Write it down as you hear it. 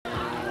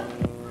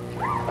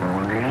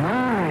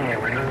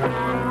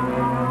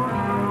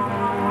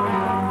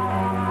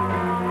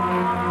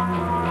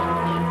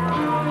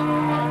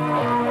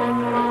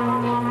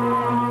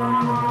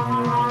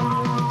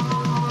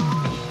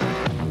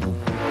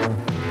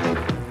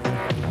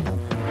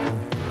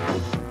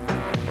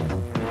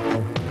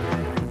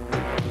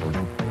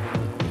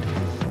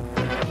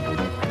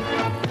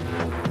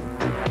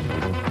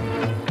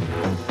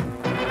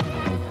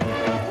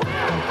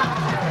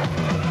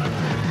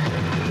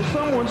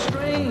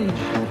strange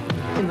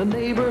in the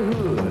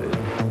neighborhood,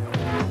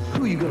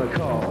 who you gonna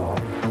call?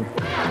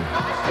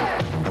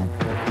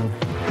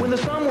 When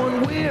there's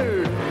someone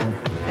weird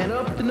and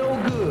up to no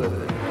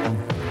good,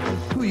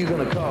 who you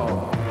gonna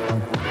call?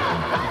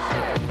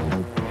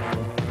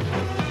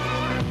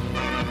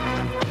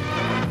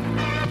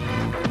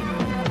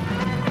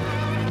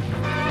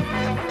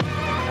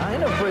 I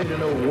ain't afraid of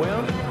no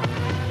wimp.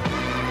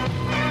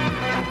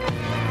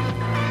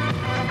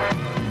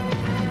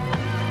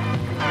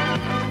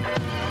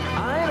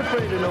 I ain't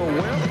afraid of no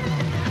wimp.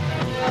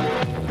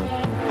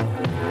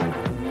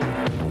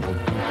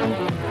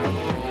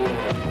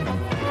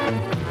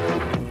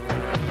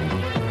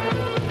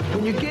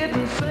 When you're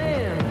getting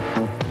sand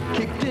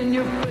kicked in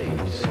your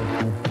face,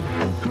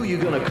 who you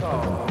gonna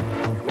call?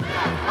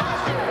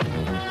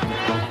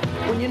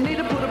 When you need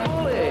to put a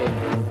bully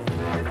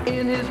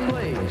in his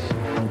place,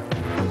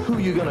 who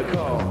you gonna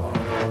call?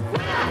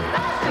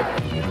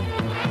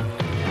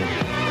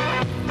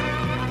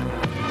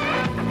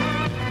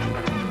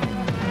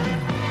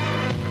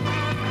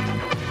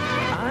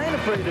 I ain't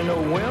afraid of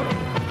no wimp.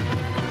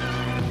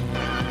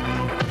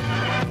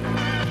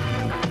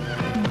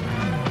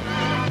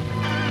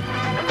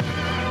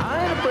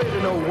 I ain't afraid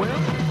of no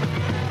wimp.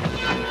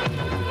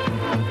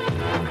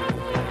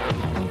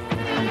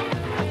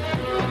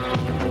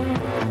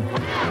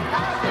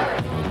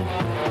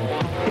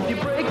 If you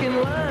break in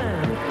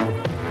line,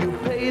 you'll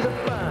pay the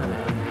fine.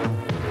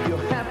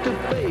 You'll have to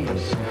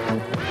face.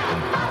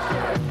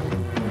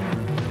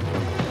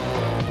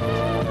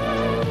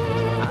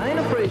 I ain't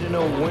afraid of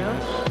no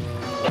wimps.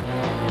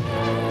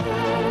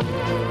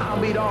 I'll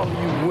beat all of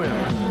you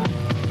wimps.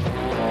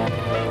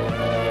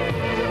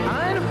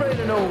 I ain't afraid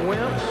of no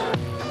wimps.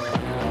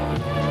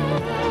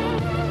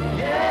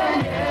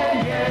 Yeah,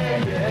 yeah,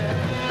 yeah, yeah.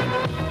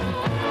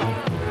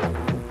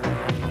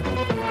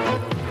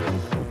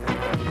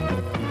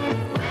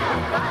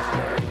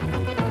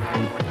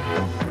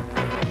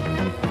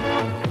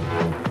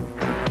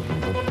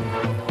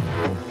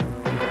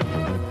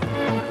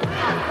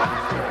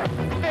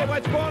 Hey,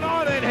 what's going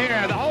on in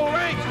here? The whole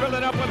ring's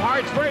filling up with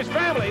hearts for his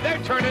family. They're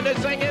turning this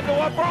thing into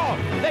a brawl.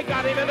 They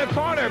got him in the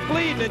corner,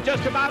 bleeding and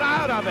just about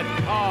out of it.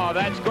 Oh,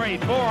 that's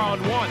great. 4 on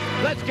 1.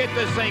 Let's get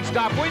this thing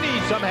stopped. We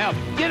need some help.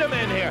 Get him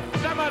in here.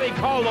 Somebody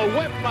call the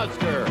Wimp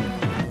Buster.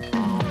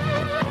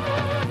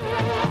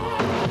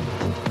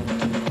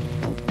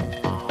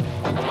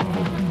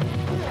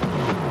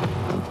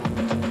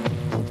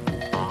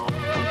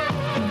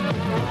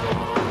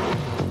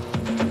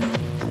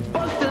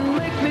 Bustin'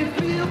 makes me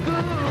feel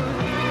good.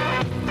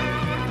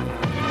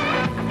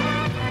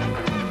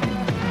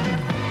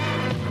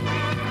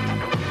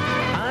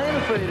 I ain't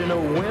afraid of no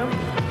wimp.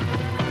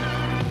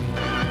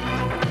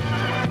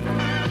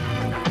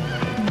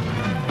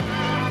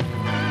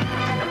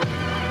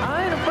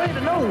 I ain't afraid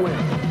of no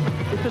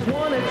wimp. If there's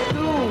one at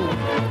school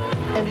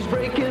and he's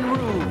breaking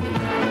rules,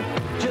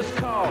 just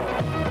call.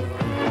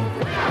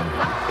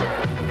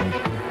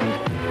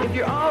 If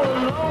you're all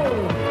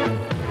alone,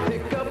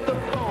 pick up the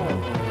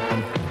phone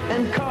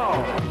and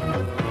call.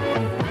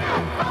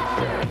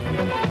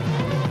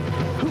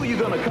 Who you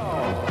gonna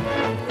call?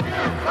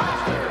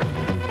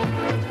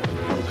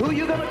 Who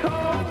you gonna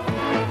call?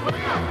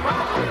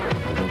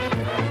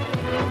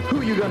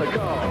 Who you gonna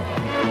call?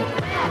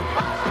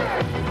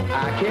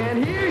 I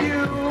can't hear